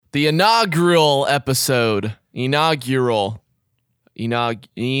The inaugural episode. Inaugural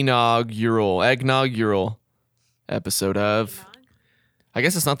episode of... I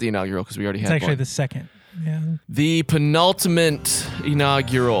guess it's not the inaugural because we already had one. It's actually the second. Yeah. The penultimate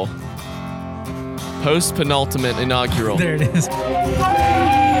inaugural. Post-penultimate inaugural. There it is.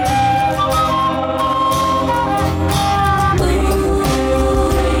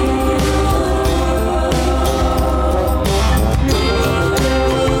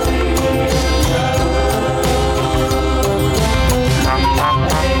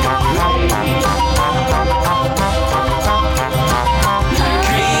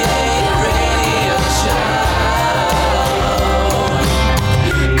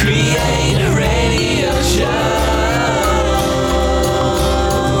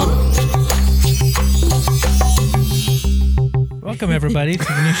 Welcome everybody to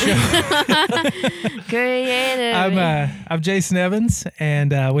the new show. Creative. I'm Jason Evans,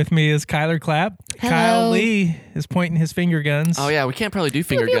 and with me is Kyler Clapp. Hello. Kyle Lee is pointing his finger guns. Oh yeah, we can't probably do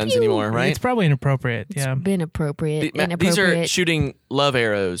finger guns anymore, right? It's probably inappropriate. Yeah, Been appropriate. These are shooting love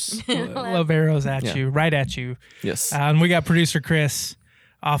arrows. love arrows at Yeah. you, right at you. Yes. And we got producer Chris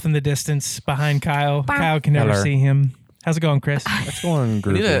off in the distance behind Kyle. Kyle can never Hello. see him. How's it going, Chris? It's going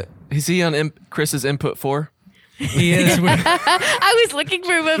groovy. Is he on Chris's input 4? He is. I was looking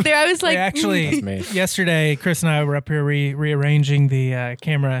for him up there. I was like, Actually, me. yesterday, Chris and I were up here rearranging the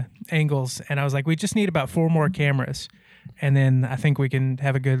camera angles, and I was like, we just need about 4 more cameras, and then I think we can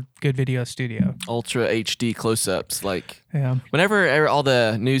have a good video studio. Ultra HD close-ups. Like, Yeah. whenever all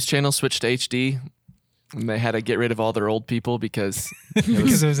the news channels switched to HD, they had to get rid of all their old people because it Because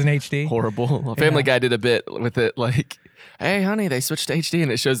was it was an HD. horrible. Family Guy did a bit with it, like, hey, honey, they switched to HD,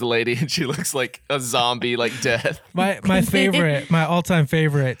 and it shows the lady, and she looks like a zombie, like death. My favorite, my all-time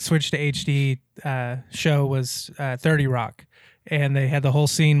favorite switch to HD show was 30 Rock. And they had the whole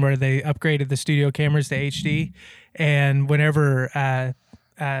scene where they upgraded the studio cameras to HD. And whenever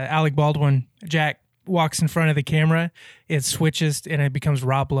Alec Baldwin, Jack, walks in front of the camera, it switches and it becomes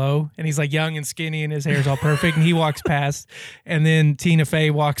Rob Lowe. And he's like young and skinny and his hair's all perfect. And he walks past. And then Tina Fey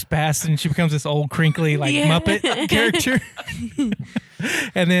walks past and she becomes this old crinkly like Muppet character.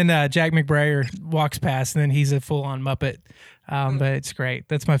 And then Jack McBrayer walks past and then he's a full-on Muppet. But it's great.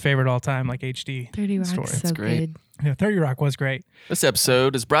 That's my favorite all-time like HD 30 Rock's story. so great. good. Yeah, 30 Rock was great. This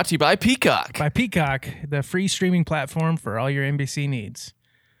episode is brought to you by Peacock. By Peacock, the free streaming platform for all your NBC needs.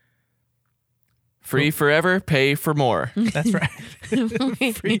 Free forever, pay for more. That's right.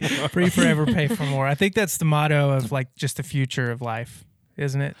 Free forever, pay for more. I think that's the motto of like just the future of life,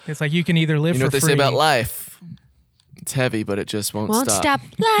 isn't it? It's like you can either live You know for what they free. say about life? It's heavy, but it just won't Stop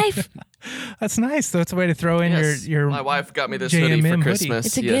life. That's nice. That's a way to throw in Yes. your My wife got me this hoodie JMM for hoodie. Christmas.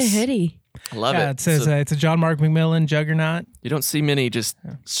 It's a Yes. good hoodie. I love yeah, it. it says So it's a John Mark McMillan Juggernaut. you don't see many just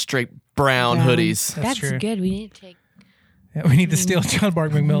straight brown Yeah. hoodies. That's true. good. We need to take. Yeah, we need to steal John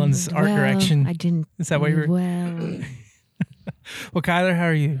Mark McMillan's art Well, direction. I didn't. Is that what you were? Well, Well, Kyler, how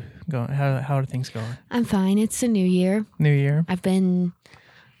are you going? How are things going? I'm fine. It's a new year. New year I've been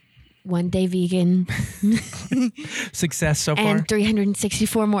one day vegan success so far. and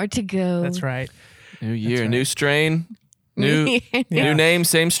 364 more to go. That's right. New year, right. new strain, new Yeah. new name,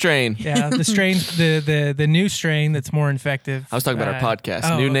 same strain. Yeah, the strain, the new strain that's more infective. I was talking about our podcast.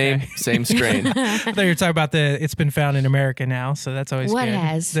 oh, New okay. name, same strain. I thought you were talking about it's been found in America now, so that's always What good.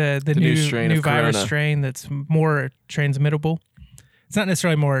 has? The new new strain new of virus corona. strain that's more transmittable. It's not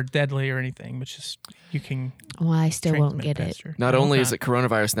necessarily more deadly or anything, but just you can Well, I still won't transmit get it. faster. Not No, only it's is it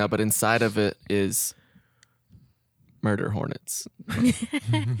coronavirus now, but inside of it is murder hornets.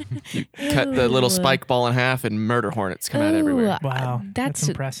 You cut the little Ew. spike ball in half, and murder hornets come out everywhere. Ooh, Wow, that's That's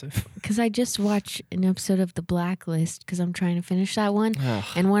impressive. because I just watched an episode of The Blacklist because I'm trying to finish that one. Ugh.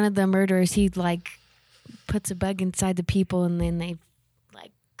 And one of the murderers, he like puts a bug inside the people, and then they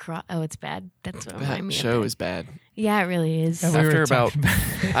like cry. Oh, it's bad. That's what reminded That me show of is bad. Yeah, it really is. Yeah, we were talking about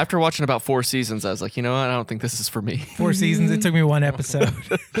After watching about 4 seasons, I was like, you know what? I don't think this is for me. 4 seasons. It took me 1 episode.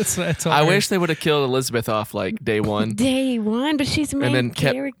 that's all I right. wish they would have killed Elizabeth off like day one, Day one, but she's a main and then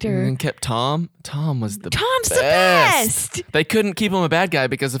character. kept Tom. Tom was the Tom's the best. best. They couldn't keep him a bad guy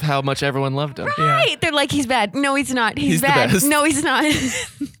because of how much everyone loved him. Yeah. Right. They're like, he's bad. No, he's not. He's He's the bad. best. No, he's not.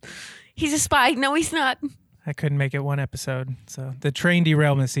 He's a spy. No, he's not. I couldn't make it 1 episode, so the train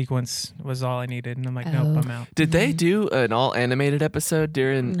derailment sequence was all I needed, and I'm like, nope, Oh. I'm out. Did they do an all animated episode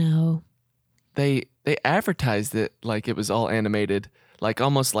during? No. They advertised it like it was all animated, like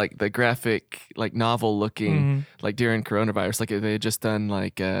almost like the graphic, like novel looking, like during coronavirus, like they had just done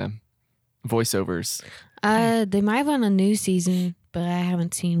like voiceovers. They might have on a new season. but I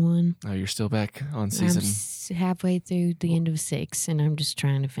haven't seen one. Oh, you're still back on I'm season. halfway through the end of 6, and I'm just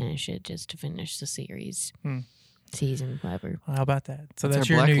trying to finish it, just to finish the series. Season, whatever. Well, how about that? So That's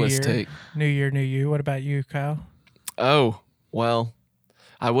that's our your new year. Blacklist take. New year, new you. What about you, Kyle? Oh, well,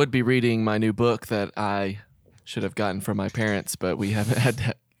 I would be reading my new book that I should have gotten from my parents, but we haven't had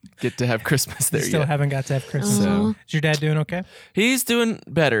to get to have Christmas there Still yet. haven't got to have Christmas. So- Is your dad doing okay? He's doing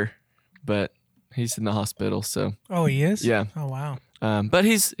better, but he's in the hospital. So, Oh, he is? Yeah. Oh, wow. but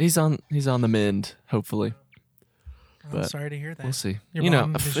he's on the mend. Hopefully, I'm But sorry to hear that. we'll see. Your You know,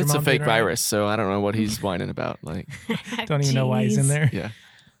 mom- is your it's a mom fake doing all right? virus, so I don't know what he's whining about. Like, Don't even know why he's in Jeez. there. yeah,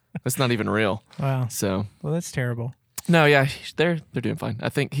 it's not even real. Wow. So, Well, that's terrible. no, yeah, they're doing fine. I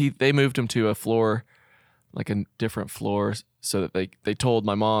think they moved him to a floor, like a different floor, so that they told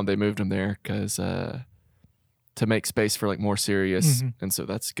my mom they moved him there because to make space for like more serious, Mhm. and so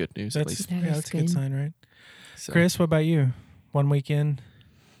that's good news at That's, least. That yeah, is that's a good good. sign, right? So. Chris, what about you? 1 weekend?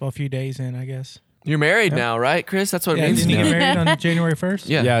 Well, a few days in, I guess. You're married Yep. now, right, Chris? That's what it Yeah, means. didn't you now. get married on January 1st?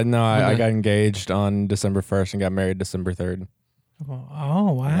 Yeah. Yeah, no, I Okay. got engaged on December 1st and got married December 3rd.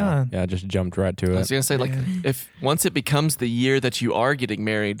 Oh, wow. Yeah, just jumped right to I was it. gonna say, like, Yeah. if once it becomes the year that you are getting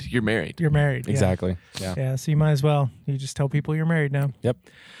married, you're married. You're married. yeah. Exactly. Yeah. Yeah, so you might as well. You just tell people you're married now. Yep.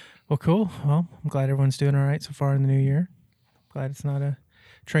 Well, cool. Well, I'm glad everyone's doing all right so far in the new year. Glad it's not a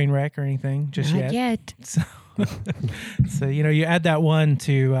train wreck or anything just Not yet. yet. So, you add that one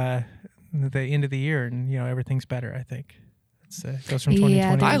to the end of the year and, everything's better, I think. It goes from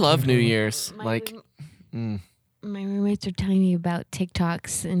Yeah, 2020 I to love New 2021. Year's. My Like, My roommates are telling me about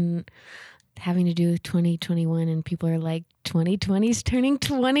TikToks and having to do with 2021, and people are like, 2020's turning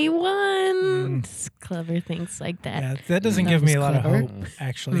 21. It's clever things like that. Yeah, that doesn't That give me was a lot clever. of hope,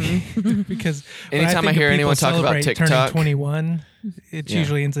 actually, because when Anytime I think hear of anyone people talk about celebrate turning TikTok- 21, it Yeah.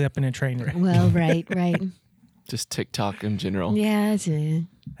 usually ends up in a train wreck. Well, right. just TikTok in general. Yeah, that's it.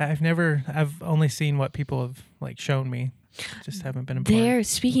 I've only seen what people have like shown me, just haven't been a part. There,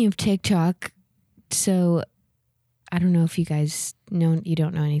 speaking of TikTok, so I don't know if you guys know, you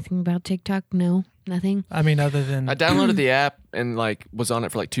don't know anything about TikTok? No, nothing? I mean, other than I downloaded the app and like was on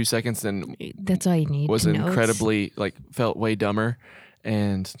it for like 2 seconds, and That's all you need was to know. It's- incredibly like felt way dumber,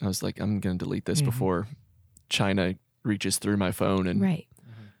 and I was like, I'm gonna delete this Mhm. before China reaches through my phone and Right.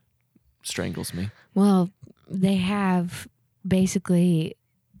 strangles me. Well, they have basically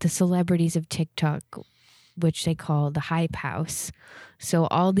the celebrities of TikTok, which they call the Hype House. So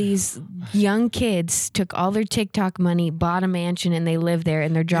all these young kids took all their TikTok money, bought a mansion, and they live there.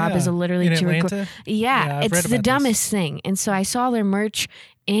 And their job is Yeah, literally in to record. Atlanta. Yeah, Yeah, I've it's read the about this. dumbest thing. And so I saw their merch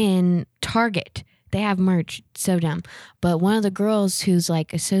in Target. They have merch, so dumb. But one of the girls who's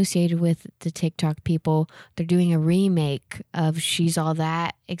like associated with the TikTok people, they're doing a remake of She's All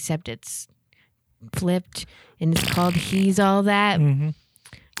That, except it's flipped and it's called He's All That. Mm-hmm.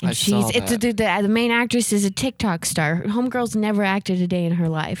 And I saw the main actress is a TikTok star. Homegirl's never acted a day in her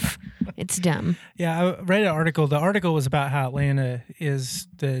life. It's dumb. Yeah, I read an article. The article was about how Atlanta is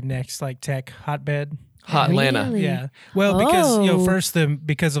the next like tech hotbed. Hot Atlanta. Really? Yeah. Well, because Oh. first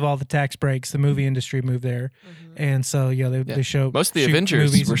because of all the tax breaks, the movie industry moved there, and so they show Most of the shoot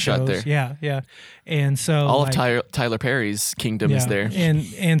Avengers movies were and shot shows. there. Yeah, yeah, and so All like, of Tyler Perry's kingdom is there.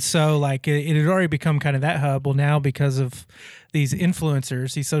 and so like it had already become kind of that hub. Well, now because of these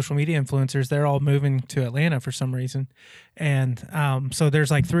influencers, these social media influencers, they're all moving to Atlanta for some reason, and so there's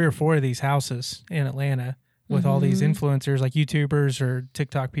like 3 or 4 of these houses in Atlanta with all these influencers, like YouTubers or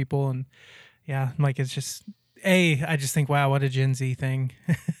TikTok people, and yeah, like it's just. I just think, wow, what a Gen Z thing,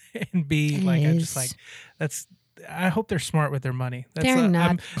 and B, It like I'm is. just like, that's. I hope they're smart with their money. That's They're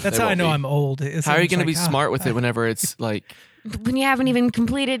not. That's They how I won't know be. I'm old. It's How are you just going to be like, smart with it whenever it's like, When you haven't even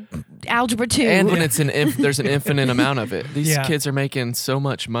completed Algebra 2. and when it's there's an infinite amount of it. These Yeah. kids are making so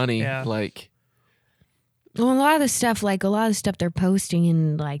much money. Yeah. Like, Well, a lot of the stuff they're posting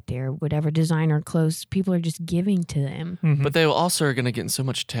in like their whatever designer clothes, people are just giving to them Mhm. but they also are going to get in so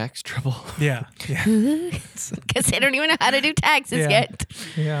much tax trouble. yeah, yeah, because they don't even know how to do taxes Yeah. yet.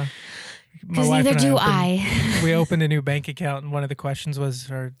 yeah. My Because wife neither and do opened- I. We opened a new bank account, and one of the questions was, does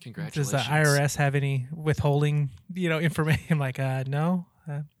the Congratulations. IRS have any withholding, information? I'm like, no,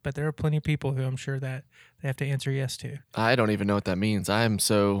 but there are plenty of people who I'm sure that they have to answer yes to. I don't even know what that means. I am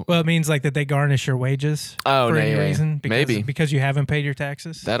so. Well, it means like that they garnish your wages Oh, for no, any yeah, yeah. reason, Maybe. because you haven't paid your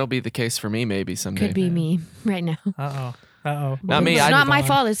taxes. That'll be the case for me maybe someday. Could be me right now. Uh-oh. Not me, It's I- not my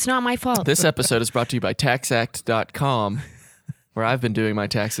fault. It's not my fault. This episode is brought to you by TaxAct.com, where I've been doing my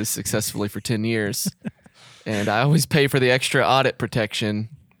taxes successfully for 10 years. And I always pay for the extra audit protection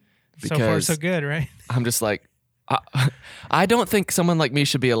So far, because so good, right? I'm just like, I don't think someone like me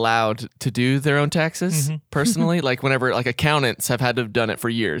should be allowed to do their own taxes personally. Like whenever like accountants have had to have done it for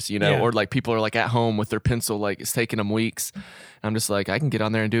years, Yeah. or like people are like at home with their pencil, like it's taking them weeks. I'm just like, I can get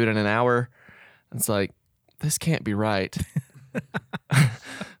on there and do it in an hour. It's like, this can't be right.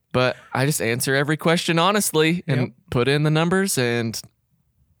 But I just answer every question honestly and Yep. put in the numbers and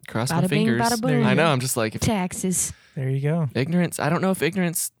cross my Bada bing, fingers. bada boom. There you I know. go. I'm just like, if Taxes. There you go. ignorance, I don't know if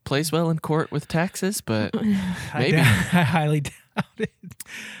ignorance plays well in court with taxes, but maybe. I highly doubt it.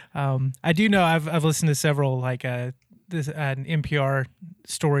 I do know I've listened to several like NPR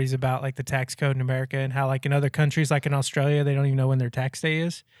stories about like the tax code in America and how like in other countries, like in Australia, they don't even know when their tax day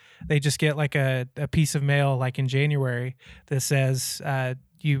is. They just get like a piece of mail like in January that says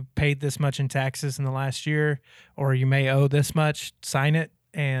you paid this much in taxes in the last year, or you may owe this much. Sign it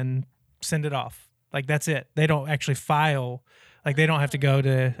and send it off. Like that's it. They don't actually file. Like they don't have to go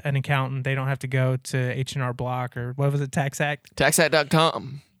to an accountant. They don't have to go to H&R Block or what was it, Tax Act?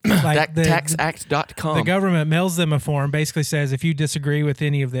 Taxact.com. Like Taxact.com. the government mails them a form, basically says if you disagree with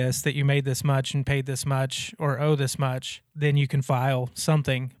any of this, that you made this much and paid this much or owe this much, then you can file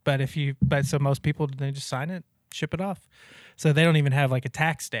something. But so most people, they just sign it, ship it off. So they don't even have like a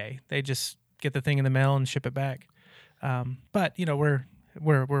tax day. They just get the thing in the mail and ship it back. But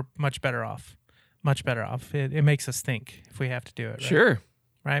we're much better off. Much better off. It makes us think if we have to do it. Right? Sure.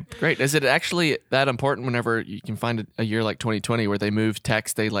 Right. Great. Is it actually that important whenever you can find a year like 2020 where they moved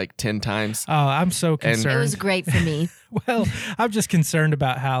tax day like 10 times? Oh, I'm so concerned. It was great for me. Well, I'm just concerned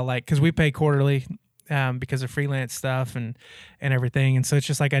about how, like, because we pay quarterly because of freelance stuff and everything. And so it's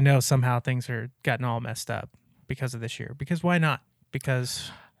just like I know somehow things are gotten all messed up because of this year. Because why not?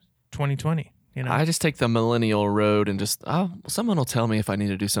 Because 2020, I just take the millennial road and just, someone will tell me if I need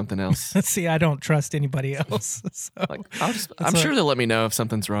to do something else. See, I don't trust anybody else. So I'm sure they'll let me know if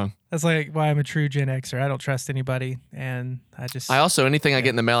something's wrong. that's like why I'm a true Gen Xer. I don't trust anybody. And I also, anything I get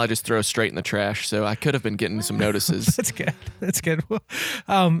in the mail, I just throw straight in the trash. So I could have been getting some notices. That's good. That's good. Well,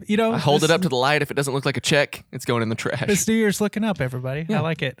 I hold it up to the light. If it doesn't look like a check, it's going in the trash. This New Year's looking up, everybody. Yeah. I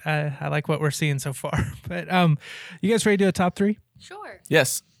like it. I like what we're seeing so far. But you guys ready to do a top 3? Sure.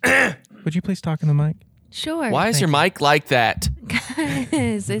 Yes. Would you please talk in the mic? Sure. Why is your mic like that?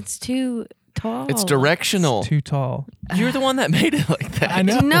 Guys, it's too tall. It's directional. Too tall. You're the one that made it like that. I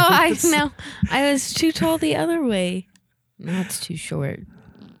know. No, I was too tall the other way. No, it's too short.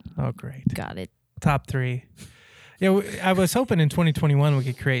 Oh, great. Got it. Top 3. Yeah, I was hoping in 2021 we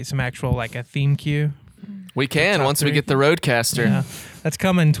could create some actual like a theme cue. We can Top once we 3. get the Roadcaster. Yeah, that's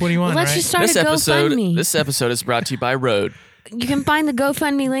coming 21. Well, let's right? just start This a episode, GoFundMe. this episode is brought to you by Rode. You can find the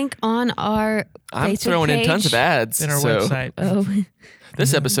GoFundMe link on our I'm Facebook throwing in tons of page. ads. in our so website. Oh,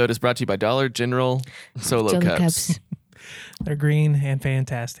 This episode is brought to you by Dollar General Solo Solo Cups. They're green and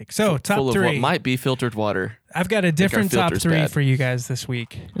fantastic. So top Full of what 3. might be filtered water. I've got a different top filter's 3 bad. for you guys this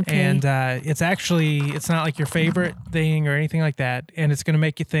week, Okay. and it's not like your favorite thing or anything like that, and it's going to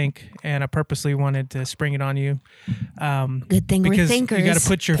make you think. And I purposely wanted to spring it on you good thing we're because thinkers. you got to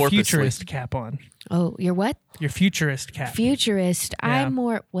put your Porpoisely. futurist cap on. Oh, you're what? Your futurist cap. Futurist. Yeah. I'm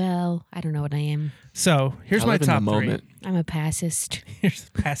more. Well, I don't know what I am. So here's I my live in the top 3. moment. I'm a passist. Here's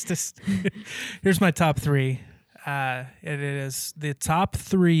fastest. Here's my top 3. It is the top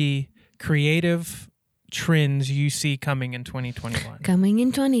 3 creative trends you see coming in 2021. Coming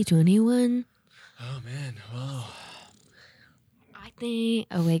in 2021. Oh man. Whoa. I think.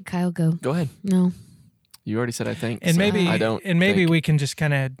 Oh wait, Kyle, go. Go ahead. No. You already said I think. And so maybe I don't. And maybe think. we can just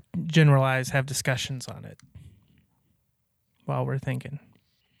kind of generalize, have discussions on it while we're thinking.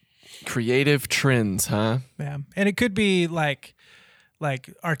 Creative trends, huh? Yeah, and it could be like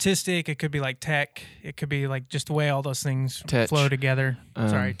artistic. It could be like tech. It could be like just the way all those things Tech. flow together.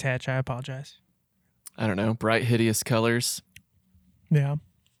 Sorry, Um, tech. I apologize. I don't know. Bright, hideous colors. Yeah.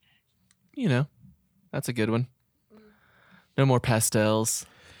 That's a good one. No more pastels.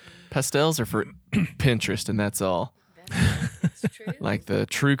 Pastels are for Pinterest, and that's all. That's true. Like the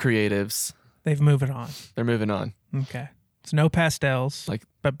true creatives, They've moved it on. they're moving on. Okay. It's no pastels, Like-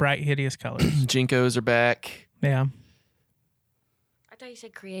 but bright, hideous colors. Jinkos are back. Yeah. I thought you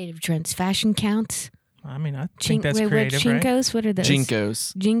said creative trends. Fashion counts. I mean, I think that's creative, what, right? Chinkos? What are those?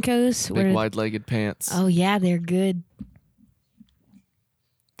 Jinkos. Jinkos. What Big are- wide-legged pants. Oh yeah, they're good.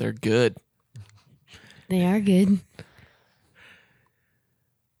 They're good. They are good.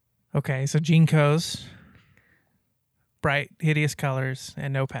 Okay, so Jinkos, bright, hideous colors,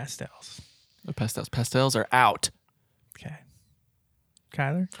 and no pastels. No pastels. Pastels are out. Okay.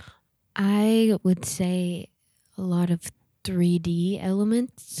 Kyler? I would say a lot of 3D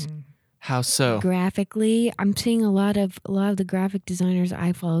elements. How so? Graphically, I'm seeing a lot of the graphic designers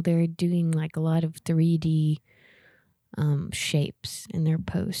I follow. They're doing like a lot of 3D shapes in their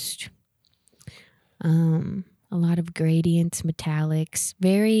post. A lot of gradients, metallics,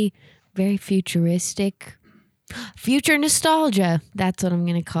 very, very futuristic. Future nostalgia. That's what I'm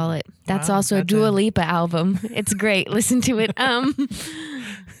going to call it. That's Wow, also a that's Dua a- Lipa album. It's great. Listen to it. Dun,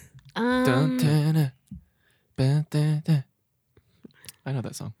 dun, dun, dun, dun, dun. I know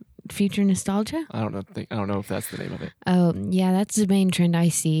that song. Future nostalgia? I don't know if that's the name of it. Oh, yeah, that's the main trend I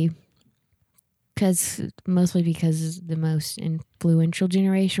see. Mostly because the most influential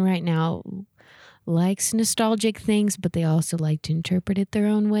generation right now likes nostalgic things, but they also like to interpret it their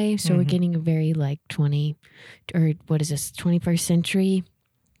own way. So we're Mhm. getting a very 21st century.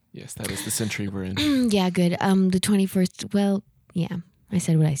 Yes, that is the century we're in. Yeah, good. The 21st. Well, yeah, I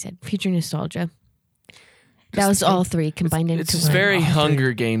said what I said. Future nostalgia. That was all three combined into It's just one. very All three.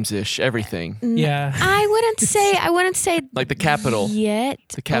 Hunger Games-ish, everything. Yeah. I wouldn't say Like the Capitol. yet.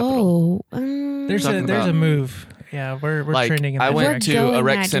 The Capitol. Oh, There's Talking a about- move. Yeah, we're Like, trending in I that went direction. to a Going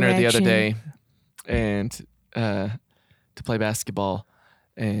rec that center the other direction. day and to play basketball,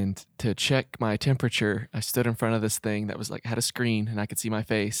 and to check my temperature, I stood in front of this thing that was had a screen and I could see my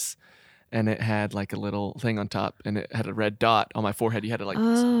face, and it had like a little thing on top, and it had a red dot on my forehead. You had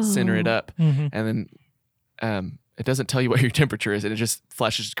to center it Oh. up, Mhm. and then it doesn't tell you what your temperature is, and it just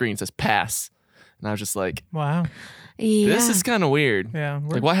flashes a screen, says pass, and I was just like, Wow. yeah. this is kind of weird. Yeah.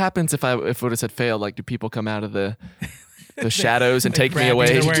 Like, what happens if it would have said failed? Like, do people come out of the shadows and They take me grab you. away,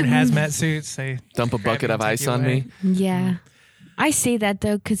 They're wearing hazmat suits. They dump a grab bucket you of and take ice you on away. me? Yeah. I see that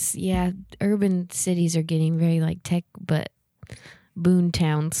though, because, urban cities are getting very tech, but boon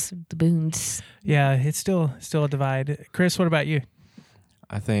towns, the boons. Yeah, it's still a divide. Chris, what about you?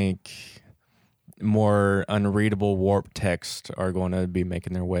 I think more unreadable warp text are going to be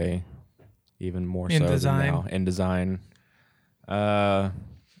making their way even more In so design. than now. In design.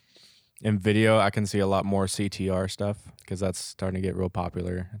 In video, I can see a lot more CTR stuff because that's starting to get real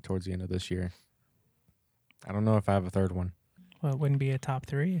popular towards the end of this year. I don't know if I have a third one. Well, it wouldn't be a top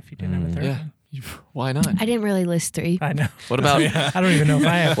three if you didn't have a third Yeah. one. Why not? I didn't really list three. I know. What about I don't even know if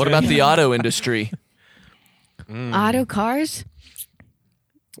I have. what about the auto industry? Auto cars?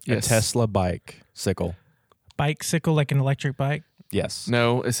 Yes. A Tesla bike sickle. bicycle, like an electric bike? Yes.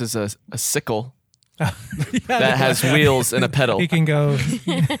 No, this is a sickle Yeah, that has wheels and a pedal. He can go.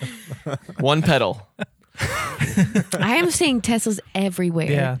 One pedal. I am seeing Teslas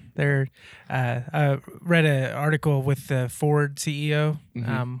everywhere. Yeah, they're. I read an article with the Ford CEO,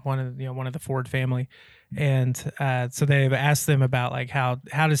 one of the Ford family, and so they've asked them about how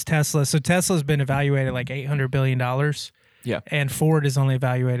does Tesla? So Tesla's been evaluated like $800 billion. Yeah. And Ford is only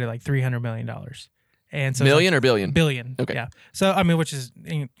evaluated like $300 million. And so Million or billion? billion. Okay. Yeah. So I mean, which is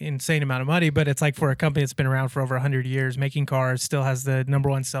insane amount of money, but it's like for a company that's been around for over 100 years, making cars, still has the number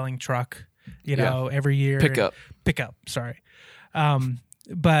one selling truck. Every year. Pickup. Sorry.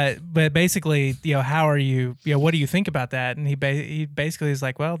 But basically, how are you? What do you think about that? And he basically is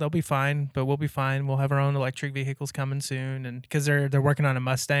like, well, they'll be fine, but we'll be fine. We'll have our own electric vehicles coming soon, and because they're working on a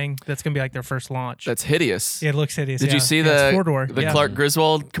Mustang, that's gonna be like their first launch. That's hideous. Yeah, it looks hideous. Did yeah. you see Yeah, it's four-door. the Yeah. Clark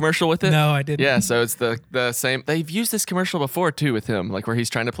Griswold commercial with it? No, I didn't. Yeah, so it's the same. They've used this commercial before too with him, like where he's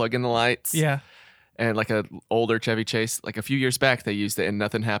trying to plug in the lights. Yeah. And like a older Chevy Chase, like a few years back, they used it and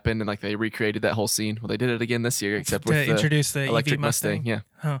nothing happened, and like they recreated that whole scene. Well, they did it again this year, except To with the introduce the electric EV Mustang.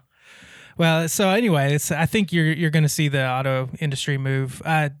 Yeah, Well, so anyway, I think you're going to see the auto industry move.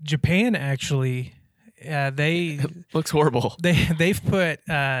 Japan actually, they looks horrible. they've put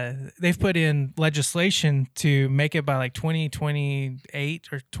in legislation to make it by like 2028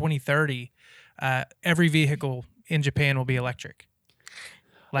 or 2030. Every vehicle in Japan will be electric.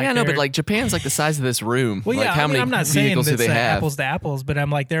 Yeah, no, but they're- like Japan's like the size of this room. well, like yeah, how many I'm not saying vehicles do that's they have? apples to apples, but I'm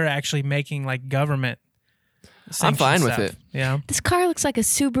like they're actually making like government. I'm fine sanctioned with stuff. it. Yeah. This car looks like a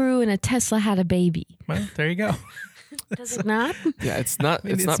Subaru and a Tesla had a baby. Well, there you go. Does it not? Yeah, it's not. I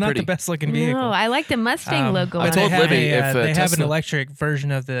mean, It's, it's not pretty. the best looking vehicle. No, I like the Mustang logo. I on told it. Libby if, they have an Tesla- electric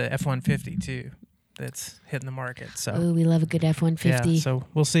version of the F-150 too that's hitting the market. So Ooh, we love a good F-150. yeah, so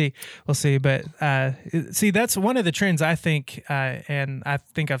we'll see. But see, that's one of the trends I think, and I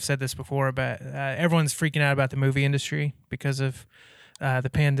think I've said this before, but everyone's freaking out about the movie industry because of the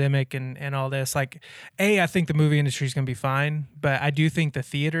pandemic and all this. Like, I think the movie industry is going to be fine, but I do think the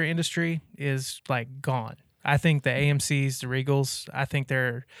theater industry is like gone. I think the AMCs, the Regals, I think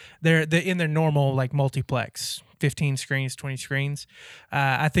they're in their normal like multiplex, 15 screens, 20 screens.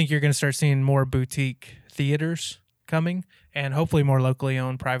 I think you're going to start seeing more boutique theaters coming, and hopefully more locally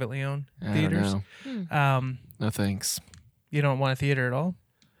owned, privately owned I theaters. don't know. No thanks. You don't want a theater at all?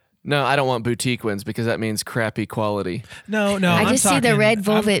 No, I don't want boutique ones because that means crappy quality. No. I I'm just see the talking- red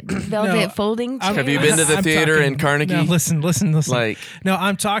I'm- velvet folding chair. Have you been to the I'm theater talking- in Carnegie? No, listen. Like, No,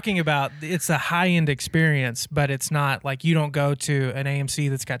 I'm talking about it's a high-end experience, but it's not like you don't go to an AMC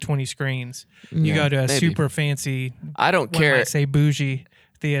that's got 20 screens. You go to a maybe. super fancy, I don't what care. might say bougie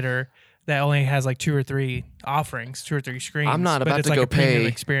theater that only has like 2 or 3 offerings, 2 or 3 screens. I'm not but about it's to like go a premium pay.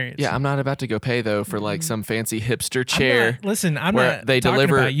 experience. Yeah, I'm not about to go pay though for like some fancy hipster I'm chair I'm where not they talking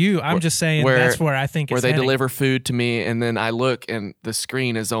deliver- about you. I'm just saying where- that's where I think where it's they heading. deliver food to me, and then I look and the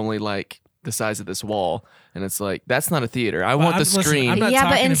screen is only like the size of this wall, and it's like that's not a theater. I want the Listen, screen. I'm not Yeah, but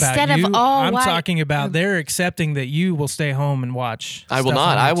talking instead about of you. all I'm white- talking about they're accepting that you will stay home and watch. I will stuff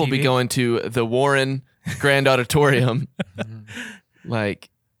not. on I your will be TV. going to the Warren Grand Auditorium. Like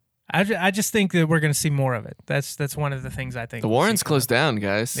I just think that we're going to see more of it. That's one of the things I think. the we'll see Warren's coming closed down,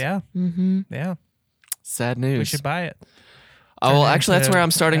 guys. up. Yeah, Mm-hmm. yeah. Sad We news. should buy it. Oh, well, turn it actually, that's into- where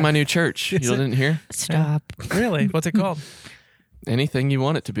I'm starting my new church. You Is it? didn't hear? Stop. Really? What's it called? Anything you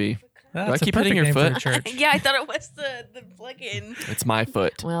want it to be. That's I keep a hitting perfect your name for a foot? church. Yeah, I thought it was the plug-in. It's my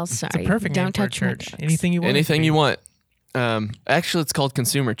foot. Well, It's sorry. a perfect Don't name for a touch my church. ducks. Anything you want. it to Anything be. you want. Actually, it's called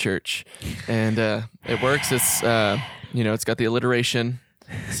Consumer Church, and it works. It's it's got the alliteration,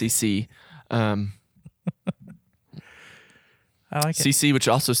 CC. I like it. CC, which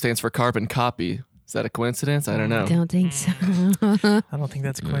also stands for carbon copy. Is that a coincidence? I don't know. Don't think so. I don't think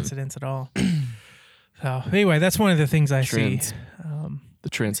that's a coincidence at all. So anyway, that's one of the things I Trends. see. The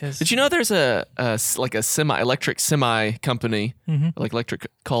trends. Because- Did you know there's a electric semi company, Mhm. like electric,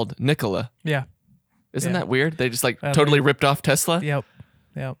 called Nikola? Yeah. Isn't Yeah. that weird? They just like They- totally ripped off Tesla. Yep.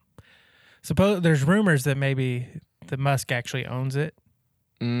 Suppose there's rumors that maybe the Musk actually owns it,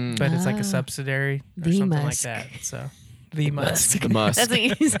 Mm, but it's like Ah. a subsidiary or The something Musk. like that. So the Musk, the Musk. That's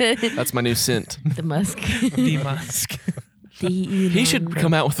what you said. That's my new scent. The Musk. the Musk. He should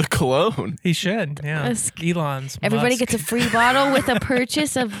come out with a cologne. He should. Yeah. Musk. Elon's. Everybody Musk. gets a free bottle with a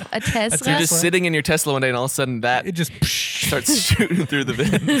purchase of a Tesla. You're just sitting in your Tesla one day, and all of a sudden that It just starts shooting through the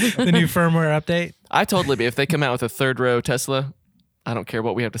vent. the new firmware update. I told Libby if they come out with a third row Tesla, I don't care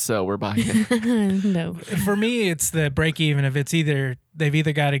what we have to sell. We're buying it. No. For me, it's the break even of they've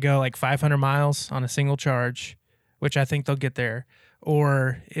either got to go like 500 miles on a single charge, which I think they'll get there,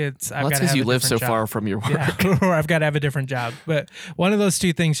 or it's I've Well, got that's to because have you a live so different far job. from your work. Yeah, or I've got to have a different job. But one of those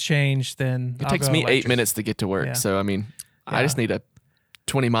two things change, then It I'll takes go me 8 electric. minutes to get to work. Yeah. So, I mean, I Yeah. just need a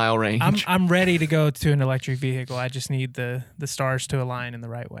 20-mile range. I'm ready to go to an electric vehicle. I just need the stars to align in the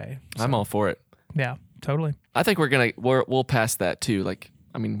right way. So, I'm all for it. yeah, totally. I think we'll pass that too. Like,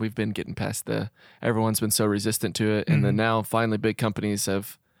 I mean, we've been getting past everyone's been so resistant to it. And then now finally big companies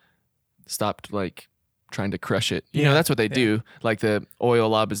have stopped like trying to crush it. You know, Yeah, that's what they yeah. do. Like the oil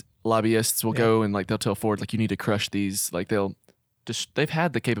lobbyists will Yeah. go and like they'll tell Ford like you need to crush these. Like they've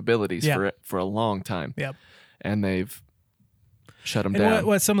had the capabilities Yeah. for a long time. Yep. And they've shut them And down.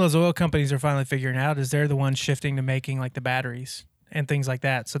 what some of those oil companies are finally figuring out is they're the ones shifting to making like the batteries and things like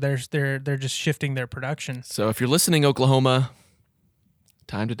that. So they're just shifting their production. So if you're listening, Oklahoma,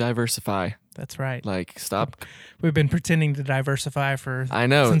 time to diversify. That's right. Like stop. We've been pretending to diversify for I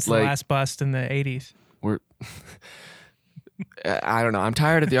know. since the like last bust in the 80s. we're. I don't know. I'm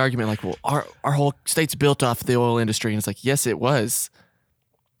tired of the argument. Like, well, our whole state's built off the oil industry, and it's like, yes, it was.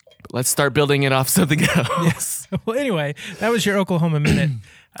 But let's start building it off something else. Well, anyway, that was your Oklahoma Minute.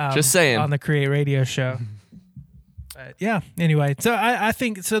 Just saying. On the Create Radio Show. But yeah, anyway. So I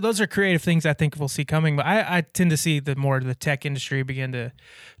think, so those are creative things I think we'll see coming. But I tend to see the tech industry begin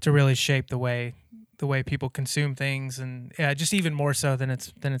to really shape the way people consume things, and yeah, just even more so than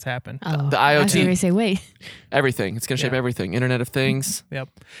it's happened. Oh, The I was IoT. gonna say, wait. Everything. It's going to shape Yeah. everything. Internet of Things. Yep.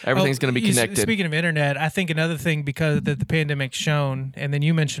 Everything's going to be connected. Speaking of internet, I think another thing, because the pandemic's shown, and then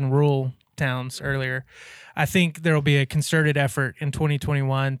you mentioned rural towns earlier, I think there will be a concerted effort in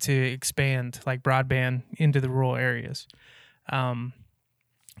 2021 to expand like broadband into the rural areas.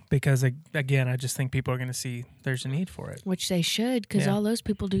 Because again, I just think people are going to see there's a need for it. Which they should, because Yeah. all those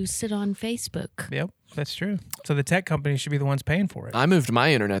people do sit on Facebook. Yep, that's true. So the tech companies should be the ones paying for it. I moved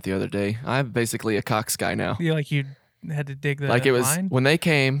my internet the other day. I'm basically a Cox guy now. You had to dig the Like it was line? when they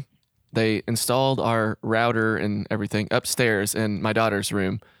came, they installed our router and everything upstairs in my daughter's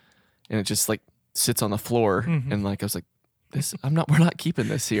room, and it just like sits on the floor. Mhm. And like I was like, we're not keeping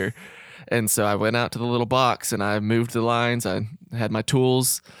this here. And so I went out to the little box and I moved the lines. I had my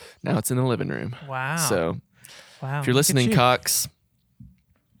tools. Now it's in the living room. Wow. So wow. if you're Look at listening, you. Cox,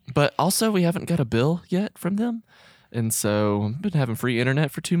 but also we haven't got a bill yet from them. And so I've been having free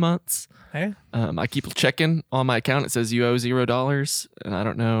internet for 2 months. Hey? I keep checking on my account. It says you owe $0, and I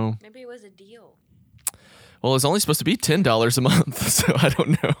don't know. Maybe it was a deal. Well, it's only supposed to be $10 a month, so I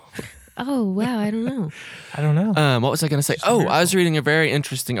don't know. Oh, wow. I don't know. I don't know. What was I going to say? Oh, I was reading a very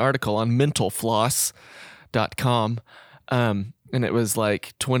interesting article on mentalfloss.com. And it was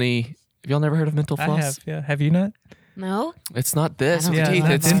like 20. Have y'all never heard of mental I floss? have. Yeah. Have you not? No? It's not this I with don't teeth. know.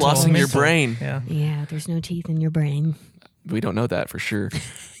 It's Dental, flossing your mental. brain. Yeah. Yeah, there's no teeth in your brain. We don't know that for sure.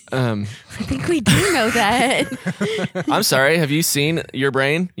 I think we do know that. I'm sorry. Have you seen your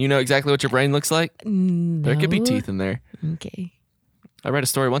brain? You know exactly what your brain looks like? There could be No. teeth in there. Okay. I read a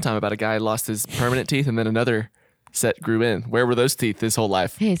story one time about a guy who lost his permanent teeth and then another set grew in. Where were those teeth his whole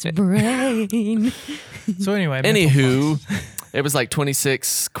life? His brain. So anyway. mental Anywho, floss. it was like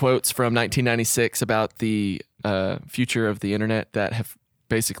 26 quotes from 1996 about the future of the internet that have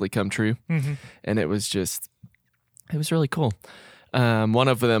basically come true. Mhm. And it was really cool. One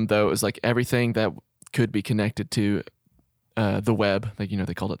of them, though, was like everything that could be connected to the web. Like,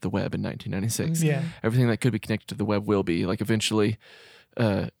 they called it the web in 1996. Yeah. Everything that could be connected to the web will be. Like, eventually,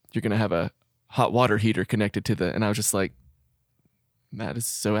 you're going to have a hot water heater connected to and I was just like, that is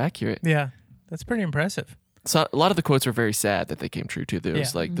so accurate. Yeah. That's pretty impressive. So a lot of the quotes were very sad that they came true too. There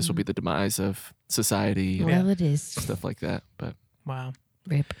was Yeah. like, this will be the demise of society and Well, it is. stuff like that. But Wow.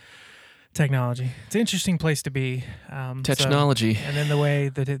 Rip. Technology. It's an interesting place to be. So- technology. and then the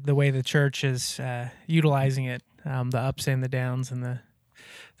way the church is utilizing it, the ups and the downs and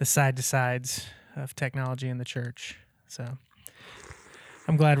the side to sides of technology in the church. So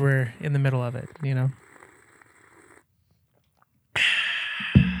I'm glad we're in the middle of it.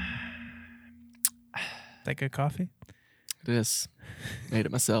 That good coffee. It is. Made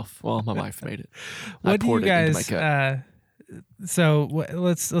it myself. Well, my wife made it. What I do you poured it into my guys? cup.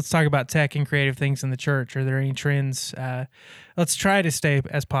 Let's talk about tech and creative things in the church. Are there any trends? Let's try to stay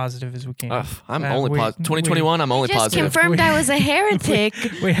as positive as we can. I'm Uh, only we- positive. 2021, I'm only Just positive. confirmed I was a heretic.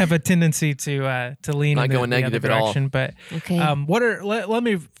 We have a tendency to lean Not in going the other negative at all. direction, but Okay. let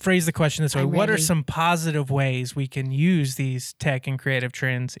me phrase the question this way: I'm what are ready. some positive ways we can use these tech and creative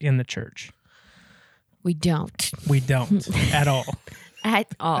trends in the church? We don't We don't at all. at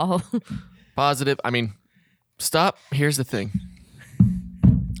all. Positive. I mean, stop. Here's the thing.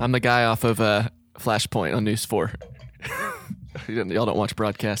 I'm the guy off of Flashpoint on News 4. Y'all don't watch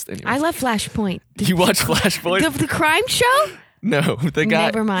broadcast anyway. I love Flashpoint. You watch Flashpoint? The crime show? No, the guy.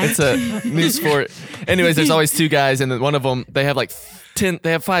 Never mind. It's a News 4. Anyways, there's always two guys, and then one of them, they have like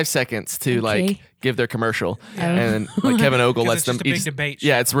 5 seconds to like Okay. give their commercial, Oh. and like Kevin Ogle 'Cause lets it's them. just a big he's- debate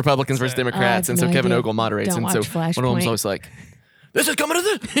Yeah, show. it's Republicans versus Democrats, I and have so no Kevin idea. Ogle moderates, Don't and so watch one of them's Flashpoint. always like, "This is coming to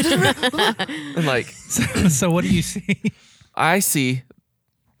the," and like So what do you see? I see,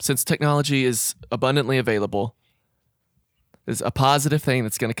 since technology is abundantly available, there's a positive thing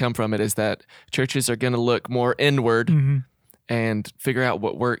that's going to come from it is that churches are going to look more inward Mhm. and figure out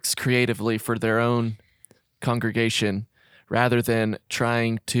what works creatively for their own congregation rather than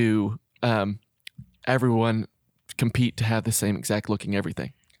trying to everyone compete to have the same exact looking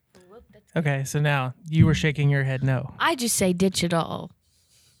everything. Okay, so now you were shaking your head no. I just say ditch it all.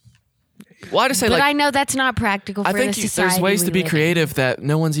 Well, I just say But like I know that's not practical for I think the society there's ways we to be live in. creative that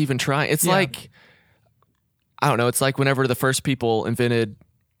no one's even trying. It's Yeah. like, I don't know. It's like whenever the first people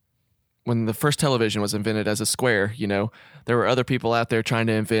when the first television was invented as a square, there were other people out there trying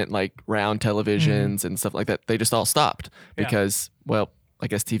to invent like round televisions and stuff like that. They just all stopped Yeah. because, well, I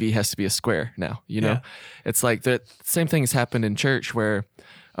guess TV has to be a square now, Yeah. It's like the same thing has happened in church where,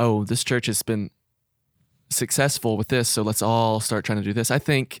 oh, this church has been successful with this, so let's all start trying to do this. I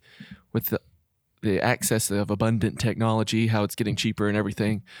think with the access of abundant technology, how it's getting cheaper and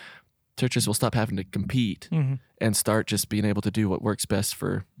everything, churches will stop having to compete Mhm. and start just being able to do what works best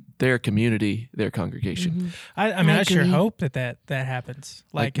for their community, their congregation. Mhm. I mean, I I sure agree. hope that happens.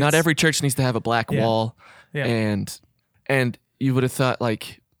 Like Like not it's- every church needs to have a black Yeah. wall, Yeah. and you would have thought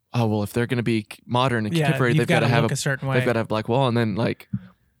like, oh well, if they're going to be modern and Yeah, contemporary, you've they've got got to have look a certain way. they've got to have a black wall, and then like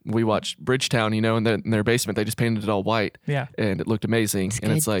we watched Bridgetown, and in their basement they just painted it all white, Yeah. and it looked amazing. It's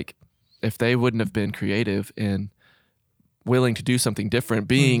And it's good. like if they wouldn't have been creative and willing to do something different,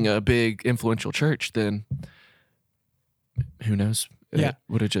 being a big influential church, then who knows? Yeah. It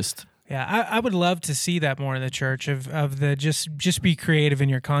would have just Yeah, I would love to see that more in the church of the just be creative in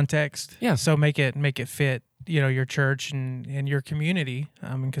your context. Yeah. So make it fit, your church and your community.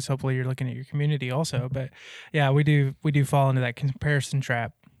 Because hopefully you're looking at your community also. But yeah, we do fall into that comparison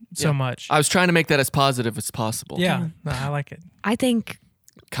trap so Yeah. much. I was trying to make that as positive as possible. Yeah, no, I like it. I think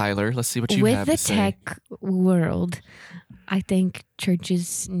Kyler, let's see what you with have the to say. tech world, I think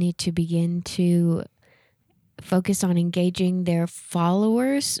churches need to begin to focus on engaging their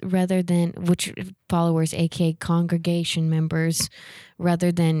followers rather than which followers, aka congregation members,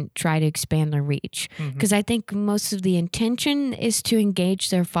 rather than try to expand their reach. Because I think most of the intention is to engage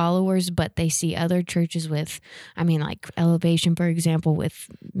their followers, but they see other churches with, I mean, like Elevation, for example, with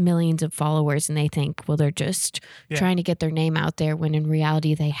millions of followers, and they think, well, they're just trying to get their name out there, when in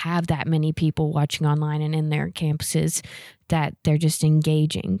reality they have that many people watching online and in their campuses that they're just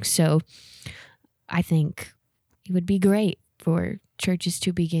engaging. So I think it would be great for churches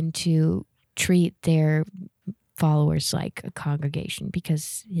to begin to treat their followers like a congregation,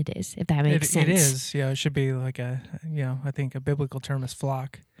 because it is, if that makes sense. It is. Yeah, it should be like a, I think a biblical term is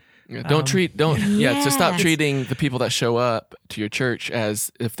flock. Yeah, so stop Yes. treating the people that show up to your church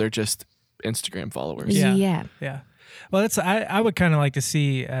as if they're just Instagram followers. Yeah. Well, I would kind of like to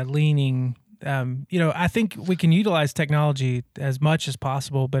see leaning. I think we can utilize technology as much as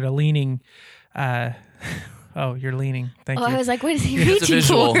possible, but a leaning. Oh, you're leaning. Thank you. I was like, what is he That's a reaching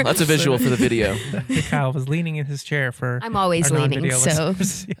visual. for? That's a visual for the video. Kyle was leaning in his chair for. I'm always our leaning, non-video so.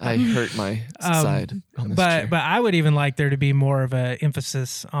 listeners. I hurt my side on this chair. But I would even like there to be more of an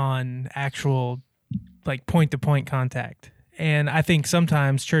emphasis on actual, like, point-to-point contact. And I think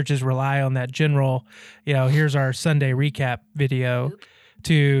sometimes churches rely on that general, here's our Sunday recap video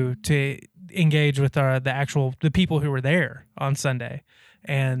to engage with the people who were there on Sunday.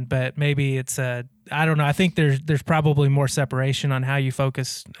 But maybe it's I don't know. I think there's probably more separation on how you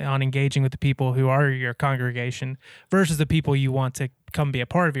focus on engaging with the people who are your congregation versus the people you want to come be a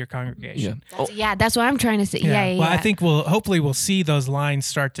part of your congregation. That's what I'm trying to say. Yeah. Well, I think hopefully we'll see those lines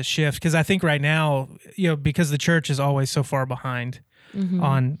start to shift, because I think right now, because the church is always so far behind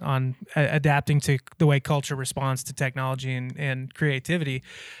on adapting to the way culture responds to technology and creativity,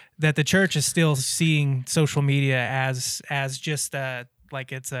 that the church is still seeing social media as just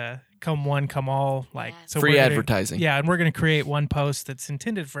like it's a come one, come all, like free advertising. Yeah, and we're going to create one post that's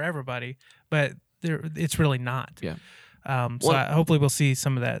intended for everybody, but it's really not. Yeah. Hopefully we'll see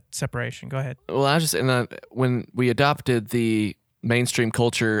some of that separation. Go ahead. Well, when we adopted the mainstream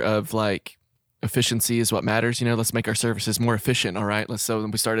culture of like efficiency is what matters, let's make our services more efficient. All right. So then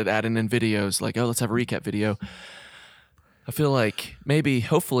we started adding in videos like, let's have a recap video. I feel like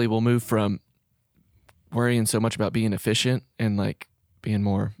hopefully we'll move from worrying so much about being efficient and like being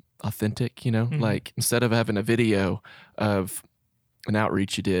more authentic, like instead of having a video of an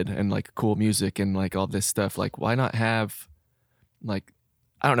outreach you did and like cool music and like all this stuff, like why not have like,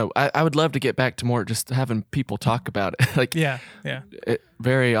 I don't know. I would love to get back to more just having people talk about it. Like,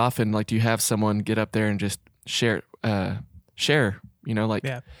 very often, like, do you have someone get up there and just share, it's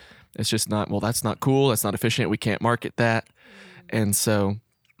just not, well, that's not cool. That's not efficient. We can't market that. And so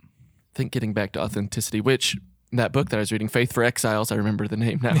I think getting back to authenticity, which that book that I was reading, Faith for Exiles, I remember the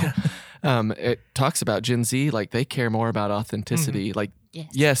name now. It talks about Gen Z, like they care more about authenticity. Like,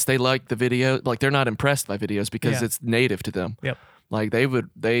 yes, they like the video. Like they're not impressed by videos because it's native to them. Yep. Like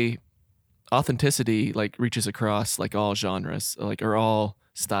authenticity like reaches across like all genres, like or all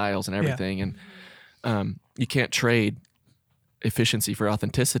styles and everything. And you can't trade efficiency for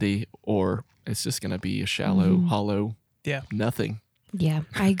authenticity, or it's just going to be a shallow, hollow, nothing. Yeah,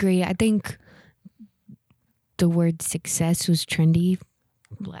 I agree. I think the word success was trendy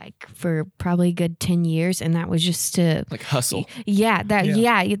like for probably a good 10 years, and that was just to like hustle. And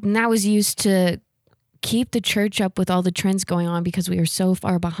that was used to keep the church up with all the trends going on because we were so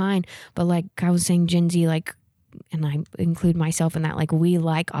far behind. But like I was saying, Gen Z, like, and I include myself in that, like we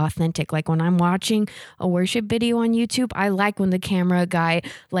like authentic. Like when I'm watching a worship video on YouTube, I like when the camera guy,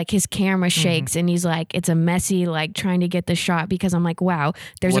 like his camera shakes and he's like, it's a messy, like trying to get the shot, because I'm like, wow,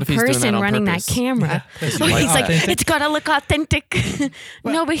 there's what a if he's doing person that on running purpose? that camera. He's He's like, like, authentic. it's gotta look authentic.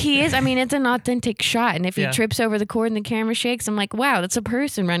 No, but he is. I mean, it's an authentic shot. And if he trips over the cord and the camera shakes, I'm like, wow, that's a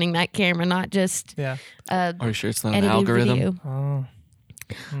person running that camera, not just Are you sure it's not an edited algorithm? video. Oh.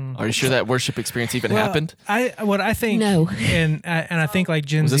 Are you sure that worship experience even happened? I think No. and I think like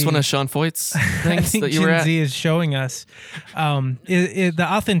Gen Was Z. this one of Sean Foyt's I things think that you were Gen at? Z is showing us the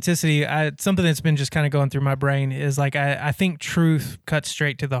authenticity. Something that's been just kind of going through my brain is like I think truth cuts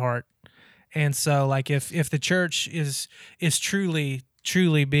straight to the heart, and so like if the church is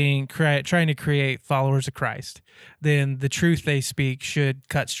truly being trying to create followers of Christ, then the truth they speak should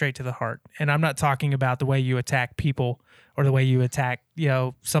cut straight to the heart. And I'm not talking about the way you attack people or the way you attack,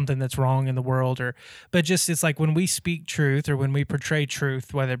 something that's wrong in the world, but just it's like when we speak truth or when we portray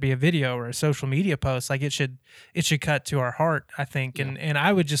truth, whether it be a video or a social media post, like it should cut to our heart, I think. Yeah. And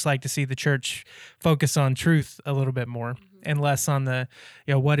I would just like to see the church focus on truth a little bit more and less on the,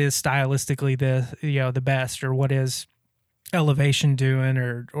 what is stylistically the best, or what is Elevation doing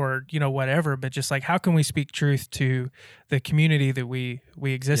or whatever, but just like how can we speak truth to the community that we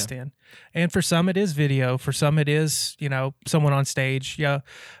exist in? And for some it is video, for some it is someone on stage.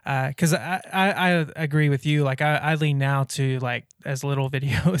 Because I agree with you. Like I lean now to like as little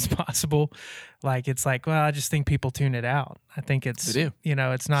video as possible. Like it's like, well, I just think people tune it out. I think it's They do.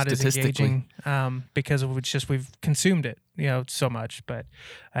 It's not as Statistically. engaging because of it's just we've consumed it so much. But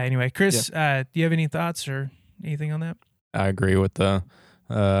anyway, Chris, do you have any thoughts or anything on that? I agree with the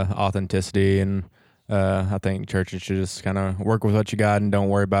authenticity, and I think churches should just kind of work with what you got and don't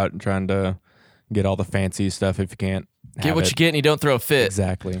worry about trying to get all the fancy stuff if you can't Get have what it. you get and you don't throw a fit.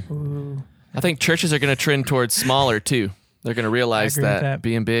 Exactly. Ooh. I think churches are going to trend towards smaller too. They're going to realize agree with that, that.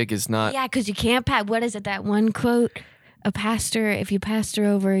 being big is not. Yeah, because you can't what is it, that one quote? A pastor, if you pastor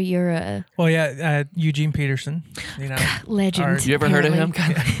over, you're a Well, Eugene Peterson, legend. Or- You ever heard of him?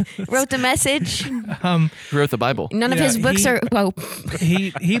 apparently. Wrote the message. He wrote the Bible. None of his books are, well,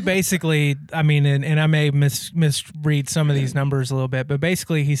 he basically, I mean, and I may misread some of these numbers a little bit, but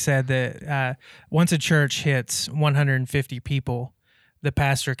basically he said that once a church hits 150 people, the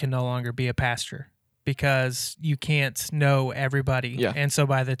pastor can no longer be a pastor because you can't know everybody. Yeah. And so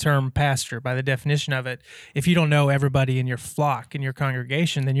by the term pastor, by the definition of it, if you don't know everybody in your flock, in your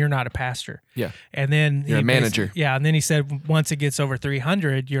congregation, then you're not a pastor. Yeah. And then You're a manager. And then he said once it gets over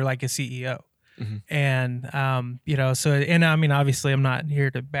 300, you're like a CEO. Mhm. And so, and I mean, obviously I'm not here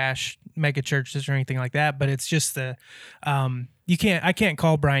to bash mega churches or anything like that, but it's just I can't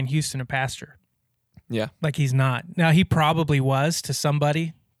call Brian Houston a pastor. Yeah. Like he's not. Now he probably was to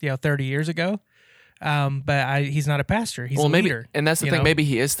somebody, 30 years ago. But he's not a pastor. He's a maybe, leader. and that's the you thing. know? Maybe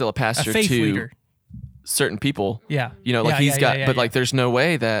he is still a A pastor faith to leader. certain people. Yeah. Like he's got, but like there's no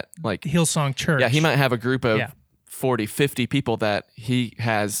way that like, Hillsong Church. yeah, he might have a group of Yeah. 40, 50 people that he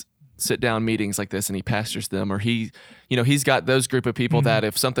has sit down meetings like this and he pastors them, or he's got those group of people Mhm. that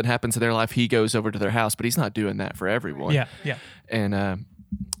if something happens in their life, he goes over to their house, but he's not doing that for everyone. Yeah. Yeah. And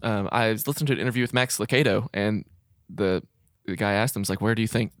I was listening to an interview with Max Lucado, and the guy asked him, like, where do you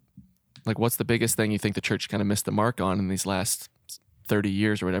think, like, what's the biggest thing you think the church kind of missed the mark on in these last 30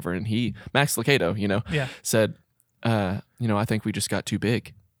 years or whatever? And Max Lucado, Yeah. said, I think we just got too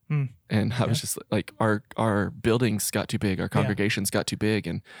big. Hmm. And I was just like, our buildings got too big, our congregations got too big,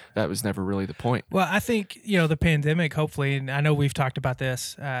 and that was never really the point. Well, I think, the pandemic, hopefully, and I know we've talked about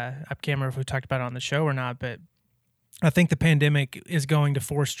this, I can't remember if we talked about it on the show or not, but I think the pandemic is going to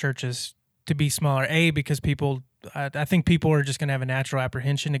force churches to be smaller. Because I think people are just going to have a natural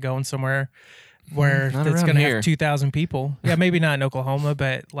apprehension to going somewhere where Not it's around going to here. have 2,000 people. Yeah, maybe not in Oklahoma,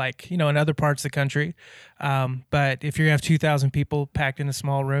 but like, in other parts of the country. But if you're going to have 2,000 people packed in a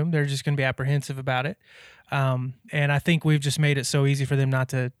small room, they're just going to be apprehensive about it. And I think we've just made it so easy for them not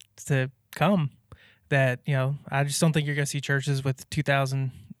to come that, I just don't think you're going to see churches with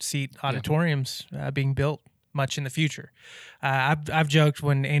 2,000 seat auditoriums being built much in the future. I've joked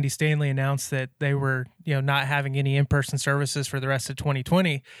when Andy Stanley announced that they were, not having any in-person services for the rest of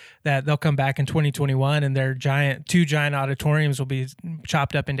 2020, that they'll come back in 2021 and their two giant auditoriums will be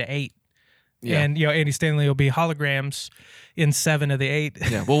chopped up into 8. Yeah. And Andy Stanley will be holograms in 7 of the 8.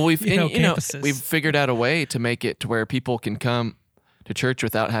 Yeah. Well, campuses. we've figured out a way to make it to where people can come to church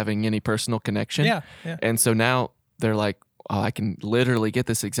without having any personal connection. Yeah, yeah. And so now they're like, oh, I can literally get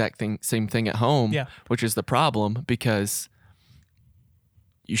this exact same thing at home, Yeah. which is the problem because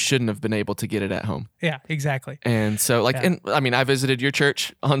you shouldn't have been able to get it at home. Yeah, exactly. And so Yeah. and I mean, I visited your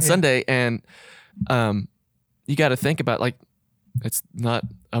church on Sunday, and you got to think about, like, it's not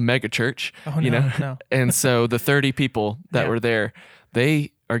a mega church, Oh, you no, know? no. And so the 30 people that Yeah. were there,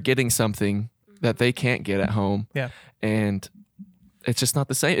 they are getting something that they can't get at home. Yeah. And it's just not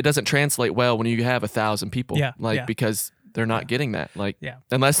the same. It doesn't translate well when you have 1,000 people, Yeah, yeah. because they're not getting that. Like, Yeah.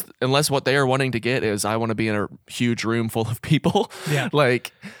 unless what they are wanting to get is, I want to be in a huge room full of people. Yeah.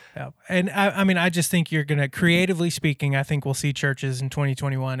 Like, Yeah. And I mean, I just think you're going to, creatively speaking, I think we'll see churches in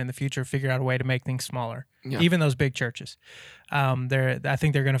 2021 in the future figure out a way to make things smaller, Yeah. even those big churches. I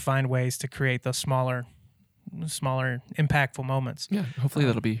think they're going to find ways to create those smaller, impactful moments. yeah, hopefully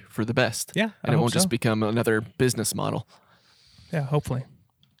that'll be for the best. Yeah, I And it hope won't just so. become another business model. Yeah, hopefully.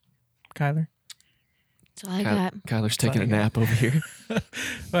 Kyler? that's all I got. Kyler's taking all a you got. nap over here.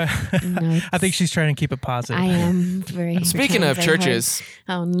 Well, No, I think she's trying to keep it positive. I am very. Speaking of trying very hard. churches,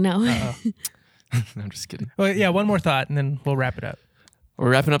 Oh no. Uh-oh. no, I'm just kidding. Well, yeah, one more thought and then we'll wrap it up. We're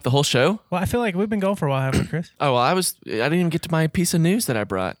wrapping up the whole show. Well, I feel like we've been going for a while, haven't we, Chris? Oh, well, I didn't even get to my piece of news that I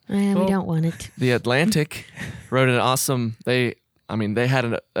brought. We Well- don't want it. The Atlantic wrote an awesome. They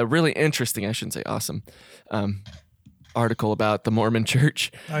had a really interesting, I shouldn't say awesome, article about the Mormon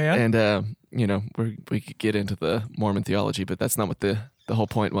Church. Oh, yeah? And we could get into the Mormon theology, but that's not what the whole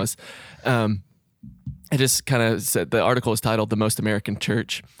point was. It just kind of said, the article is titled "The Most American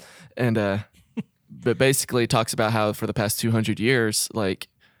Church," and but basically talks about how for the past 200 years, like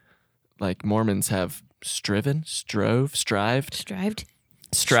Mormons have stroven. Is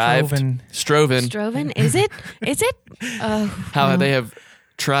it? How they have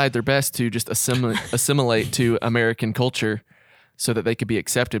tried their best to just assimilate to American culture so that they could be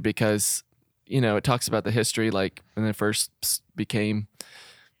accepted, because, it talks about the history, like when they first became,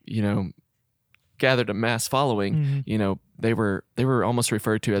 gathered a mass following, they were almost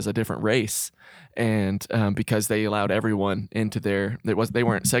referred to as a different race. And because they allowed everyone into they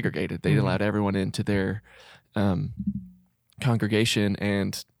weren't segregated. They allowed everyone into their congregation,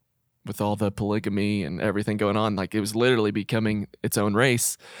 and with all the polygamy and everything going on, like it was literally becoming its own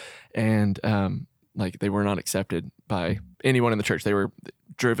race, and like they were not accepted by anyone in the church. They were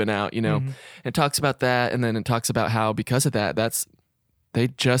driven out, It talks about that, and then it talks about how because of that, they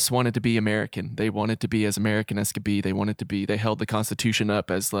just wanted to be American. They wanted to be as American as could be. They held the Constitution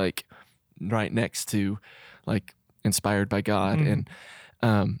up as like right next to, like, inspired by God, and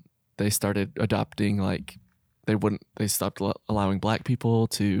they started adopting, like, they stopped allowing black people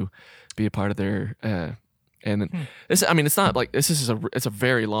to be a part of their this, I mean, it's not like this is it's a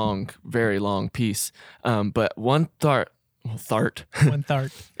very long piece, but one thought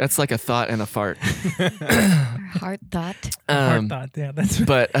that's like a thought and a fart. Heart thought. Heart thought, yeah, that's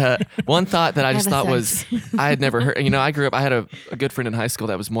but one thought that I just thought was, I had never heard, I grew up, I had a good friend in high school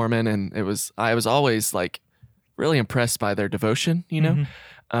that was Mormon, and I was always like really impressed by their devotion,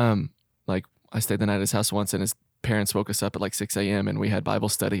 like I stayed the night at his house once, and his parents woke us up at like 6 a.m. and we had Bible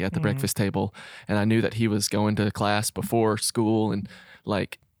study at the breakfast table, and I knew that he was going to class before school, and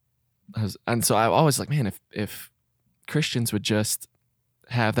like so I always like, man, if Christians would just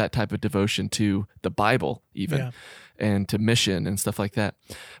have that type of devotion to the Bible, even, and to mission and stuff like that.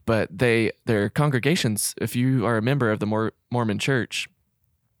 But their congregations, if you are a member of the Mormon Church,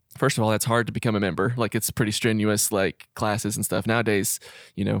 first of all, that's hard to become a member. Like, it's pretty strenuous, like classes and stuff. Nowadays,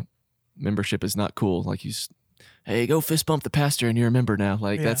 membership is not cool. Like, hey, go fist bump the pastor and you're a member now.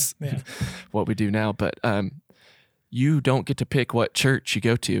 Like, that's what we do now. But you don't get to pick what church you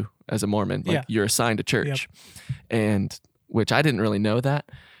go to as a Mormon. Like, you're assigned a church, and which I didn't really know that.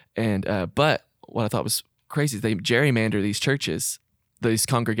 And but what I thought was crazy is they gerrymander these churches, these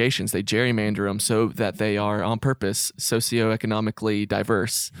congregations. They gerrymander them so that they are on purpose socioeconomically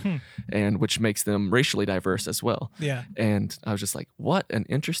diverse, and which makes them racially diverse as well. Yeah. And I was just like, what an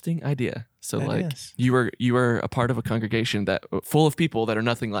interesting idea. So that like is. you were a part of a congregation that full of people that are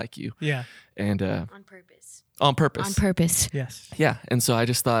nothing like you. Yeah. And on purpose. Yes. Yeah. And so I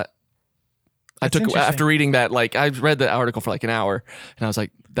just thought, after reading that, like, I read the article for like an hour, and I was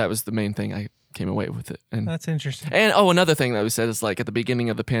like, that was the main thing I came away with it. And that's interesting. And another thing that we said is, like, at the beginning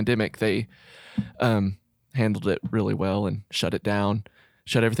of the pandemic, they handled it really well and shut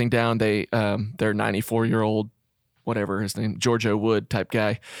everything down. They their 94-year-old, whatever his name, George O. Wood type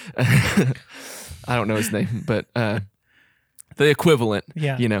guy. I don't know his name, but the equivalent,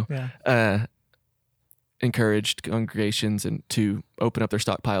 encouraged congregations and to open up their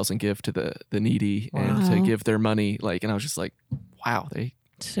stockpiles and give to the needy and to give their money. Like, and I was just like, wow,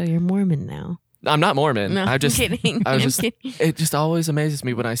 So you're Mormon now? I'm not Mormon. No, I'm kidding. Kidding. It just always amazes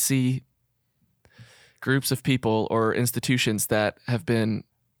me when I see groups of people or institutions that have been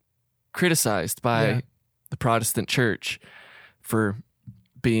criticized by the Protestant church for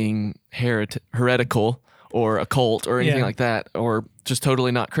being heretical or a cult or anything like that, or just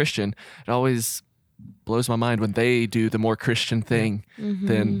totally not Christian. It always blows my mind when they do the more Christian thing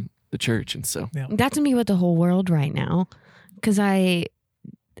than the church. And so that's me with the whole world right now, because I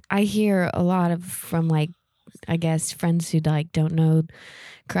hear a lot from, like, I guess friends who like don't know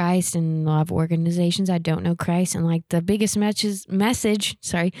Christ, and a lot of organizations that don't know Christ, and like the biggest message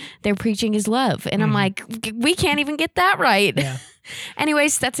they're preaching is love, and I'm like, we can't even get that right.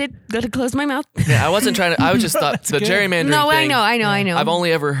 Anyways, that's it. Gotta close my mouth. I wasn't trying to. I just thought the gerrymandering. No, thing, I know. I've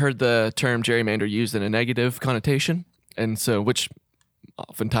only ever heard the term gerrymander used in a negative connotation, and so which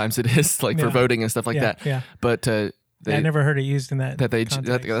oftentimes it is, like for voting and stuff like that. Yeah. But I never heard it used in that.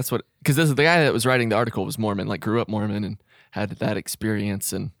 That's what, because this is the guy that was writing the article was Mormon, like grew up Mormon and had that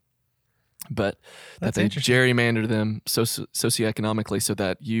experience, but that they gerrymander them socioeconomically so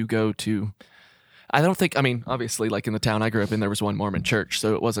that you go to. I don't think. I mean, obviously, like in the town I grew up in, there was one Mormon church,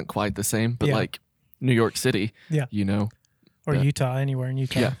 so it wasn't quite the same. But like New York City, or Utah, anywhere in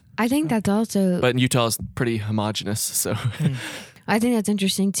Utah. Yeah, I think that's also. But Utah is pretty homogenous, so. I think that's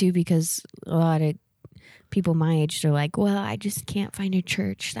interesting too, because a lot of people my age are like, well, I just can't find a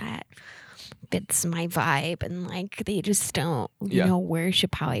church that fits my vibe, and like they just don't, Yeah.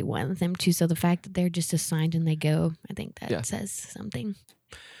 worship how I want them to. So the fact that they're just assigned and they go, I think that Yeah. says something.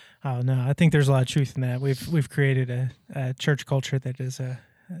 Oh no, I think there's a lot of truth in that. We've created a church culture that is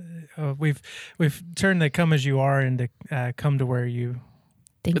we've turned the come as you are into come to where you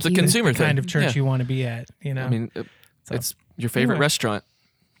Thank It's a you. consumer the kind thing. of church Yeah. you want to be at. You know, I mean, So- it's your favorite Anyway. restaurant.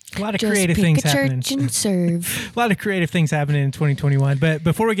 a lot of Just creative pick things a happening. church and serve. A lot of creative things happening in 2021. But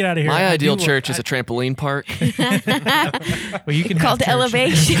before we get out of here, My I ideal do- church is a trampoline park. well, you can Called have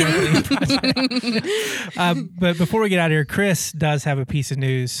church. Elevation. But before we get out of here, Chris does have a piece of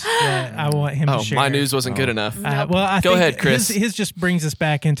news that I want him Oh, to share. my news wasn't good enough. Well, I Go think ahead, Chris. His just brings us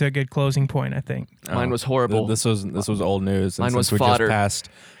back into a good closing point. I think. Mine was horrible. This was old news. And Mine was since we fodder. just passed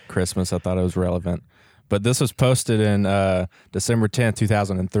Christmas, I thought it was relevant. But this was posted in December 10th,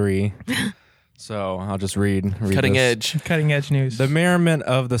 2003. So I'll just read Cutting this. edge. Cutting edge news. The merriment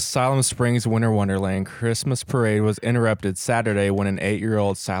of the Siloam Springs Winter Wonderland Christmas parade was interrupted Saturday when an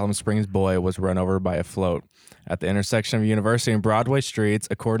 8-year-old Siloam Springs boy was run over by a float. At the intersection of University and Broadway streets,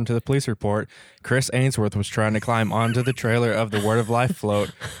 according to the police report, Chris Ainsworth was trying to climb onto the trailer of the Word of Life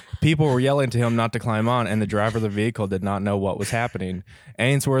float. People were yelling to him not to climb on, and the driver of the vehicle did not know what was happening.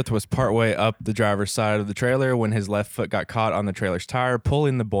 Ainsworth was partway up the driver's side of the trailer when his left foot got caught on the trailer's tire,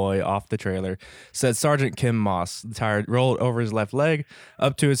 pulling the boy off the trailer, said Sergeant Kim Moss. The tire rolled over his left leg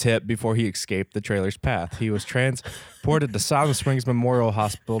up to his hip before he escaped the trailer's path. He was transported to Siloam Springs Memorial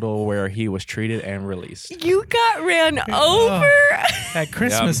Hospital where he was treated and released. You got ran over. At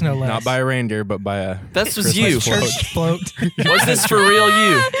Christmas, Yep, no less. Not by a reindeer, but by a This was Christmas you. float. church float. Was this for real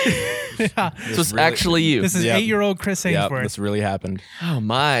you? This was really- actually you. This is Yep. 8-year-old Chris Yep, Ainsworth. this really happened. Oh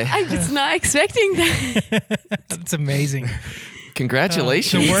my. I was not expecting that. That's amazing.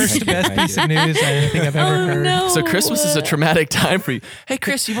 Congratulations. The worst, best Thank piece you. of news I think I've ever Oh heard. no. So Christmas is a traumatic time for you. Hey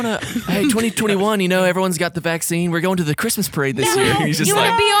Chris, you wanna? Hey, 2021. You know everyone's got the vaccine. We're going to the Christmas parade this year. He's just you want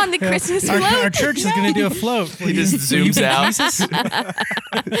like, to be on the Christmas Our, float? our church is going to do a float. he just zooms out.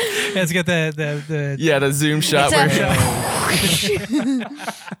 Yeah, it's got the Yeah, the zoom shot It's where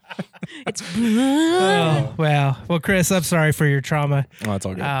It's oh wow. Well, Chris, I'm sorry for your trauma. Oh, it's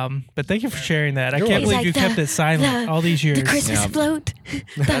all good. But thank you for sharing that. I You're can't welcome. believe you It's like kept it silent all these years. the Christmas Yeah. float.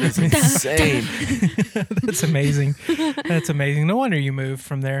 that is insane. That's amazing. That's amazing. No wonder you moved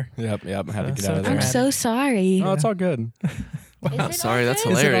from there. Yep. I had to get so out of there. I'm so sorry. Oh, it's all good. Wow, sorry, that's Is it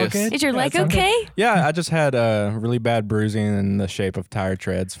all hilarious. good? Is your Yeah, leg it's all good. okay? Yeah, I just had really bad bruising in the shape of tire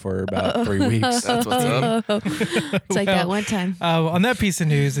treads for about 3 weeks. That's what's up. It's like that one time. On that piece of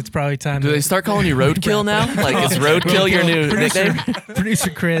news, it's probably time Do to they start calling you Roadkill now? Like, is Roadkill your new nickname?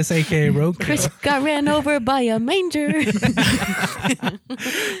 producer Chris, aka Rogue. Chris got ran over by a manger.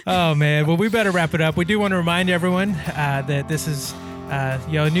 Oh man, well we better wrap it up. We do want to remind everyone that this is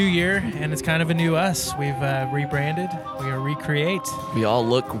a new year and it's kind of a new us. We've rebranded, we are Recreate, We all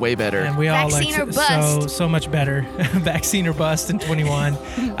look way better. and we all Vaccine or like bust. so much better. Vaccine or bust in 21.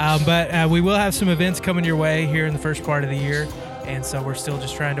 But we will have some events coming your way here in the first part of the year. And so we're still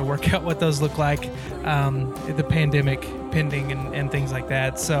just trying to work out what those look like, the pandemic pending and things like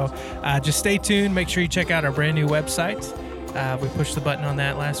that. So just stay tuned. Make sure you check out our brand new website. We pushed the button on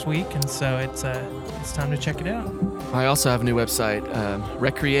that last week, and so it's time to check it out. I also have a new website,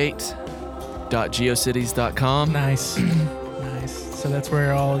 recreate.geocities.com. Nice, nice. So that's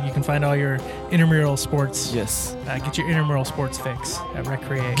where you can find all your intramural sports. Yes. Get your intramural sports fix at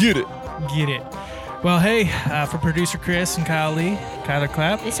Recreate. Get it. Get it. Well, hey, for producer Chris and Kyle Lee, Kyler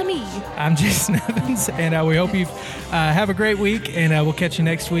Clapp, It's me. I'm Jason Evans, and we hope you have a great week, and we'll catch you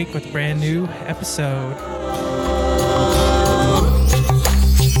next week with a brand new episode.